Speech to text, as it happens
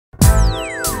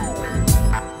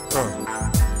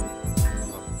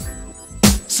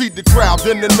See the crowd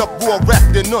in an uproar,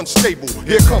 wrapped and unstable.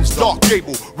 Here comes Dark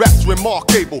Gable, raps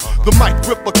remarkable. The mic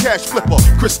gripper, cash flipper,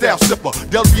 crystal sipper.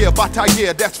 Delier,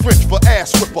 Bataille, that's French for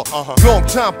ass whipper. Long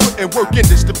time putting work in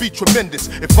this to be tremendous.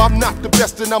 If I'm not the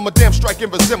best, then I'm a damn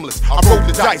striking resemblance. I roll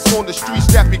the dice on the streets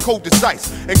that be cold as ice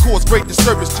and cause great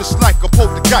disturbance just like a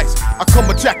poltergeist. I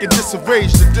come attacking,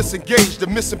 disarranged, to disengage the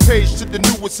missing page to the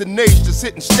newest in age that's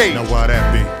hitting stage. Now why that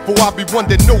be? For I be one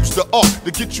that knows the art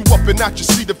to get you up and out your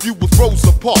seat if you was rows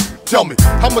apart. Tell me,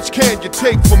 how much can you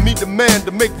take from me, the man,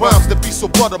 to make rhymes that be so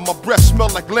butter? My breath smell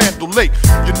like Land O'Lake.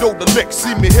 You know the lick,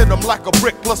 see me hit 'em like a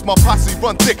brick. Plus my posse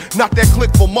run thick, not that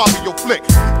click for Mario flick.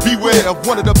 Beware of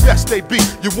one of the best they be.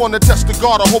 You wanna test the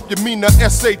guard, I hope you mean the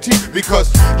SAT.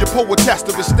 Because your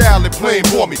poetaster is style and plain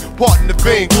bore me. Pardon the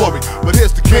vain glory, but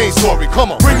here's the Kane story,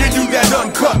 come on. Bringing you that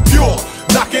uncut pure,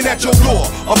 knocking at your door,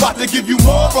 about to give you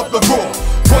more of the raw.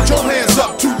 Put your hands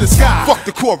up to the sky. Fuck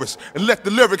the chorus and let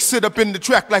the lyrics sit up in the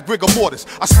track like rigor mortis.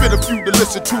 I spit a few to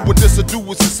listen to, and this a do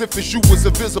is as if it's you was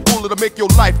invisible. It'll make your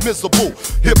life miserable.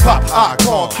 Hip hop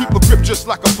icon, keep a grip just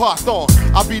like a python.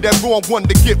 I'll be that wrong one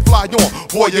to get fly on.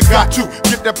 Boy, you got to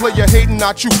get that player hating,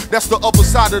 not you. That's the other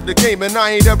side of the game, and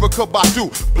I ain't ever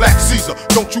Kabadu. Black Caesar,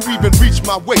 don't you even reach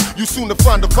my way. You soon to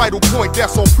find the vital point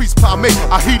that's on Priest Palme.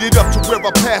 I heat it up to where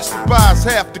I pass the buys.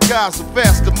 Half the guys are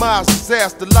fast, the minds is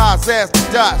ass, the lies as the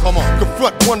die. Come on,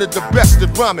 confront one of the best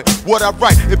at rhyming. What I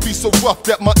write, it be so rough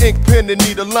that my ink pen and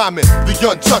need alignment. The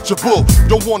untouchable,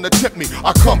 don't wanna tempt me.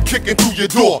 I come kicking through your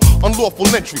door,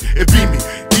 unlawful entry, it be me.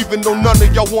 Even though none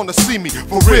of y'all wanna see me,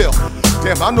 for real.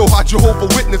 Damn, I know how Jehovah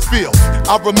Witness feels.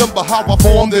 I remember how I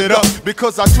formed it up,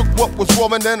 because I took what was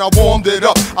wrong and then I warmed it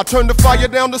up. I turned the fire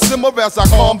down to simmer as I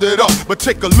calmed it up. But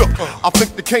take a look, I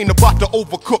think the Kane about to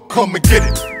overcook, come and get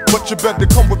it. But you better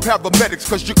come with paramedics,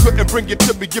 cause you couldn't bring it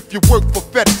to me if you work for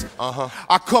FedEx.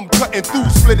 I come cutting through,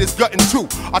 split his gut in two.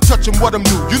 I touch him what I'm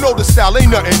new, you know the style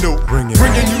ain't nothing new.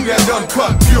 Bringing you that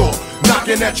uncut pure,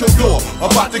 knocking at your door,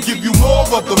 about to give you more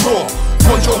of the raw.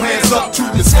 Point your hands up to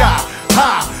the sky,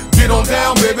 high, get on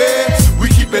down baby, we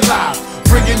keep it live.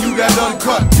 Bringing you that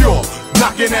uncut pure,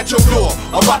 knocking at your door,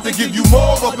 about to give you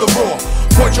more of the raw.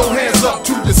 Point your hands up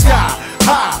to the sky,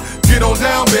 high, get on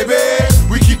down baby,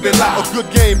 we keep it live. A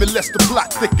good game, it lets the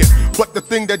plot thicken, but the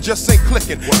thing that just ain't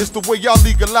clicking is the way y'all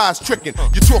legalize tricking.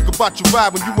 You talk about your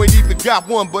ride when you ain't even got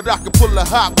one, but I can pull a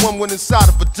hot one when inside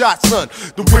of a dot, son.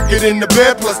 The wicked in the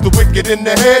bed plus the wicked in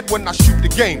the head when I shoot the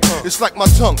game. It's like my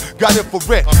tongue got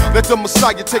infrared. Let the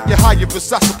Messiah take you higher,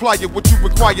 as I supply you what you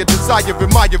require, desire,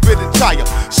 admire it entire.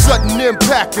 Sudden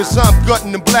impact as I'm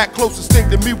gutting in black. Closest thing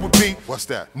to me would be, what's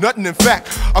that? Nothing in fact.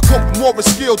 I come from more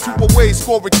skill to a way,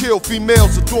 score and kill.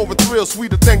 Females adoring thrill,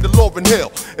 sweeter thing than Lauryn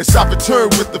Hill. As I return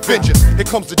with the vengeance, here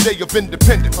comes the day of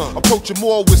independence. Approaching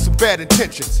more with some bad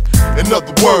intentions. In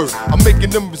other words, I'm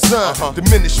making them resign,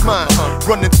 diminish mine,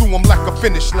 running through them like a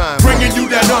finish line. Bringing you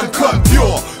that uncut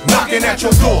pure, knocking at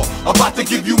your door, about to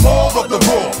give you more of the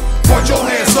raw. Point your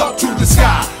hands up to the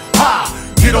sky, high,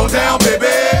 get on down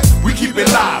baby, we keep it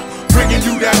live. Bringing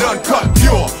you that uncut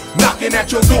pure, knocking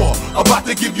at your door, about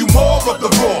to give you more of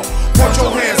the raw. Point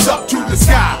your hands up to the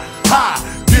sky, high,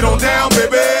 get on down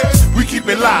baby, we keep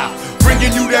it live.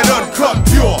 Bringing you that uncut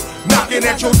pure, knocking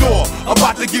at your door,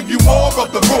 about to give you more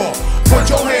of the raw. Point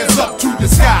your hands up to the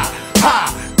sky, high,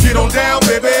 get on down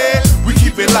baby, we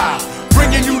keep it live.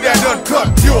 Bringing you that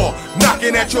uncut pure,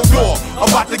 knocking at your door,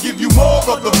 about to give you more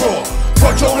of the raw.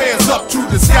 Point your hands up to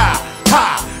the sky,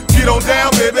 high, get on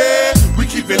down baby, we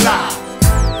keep it live.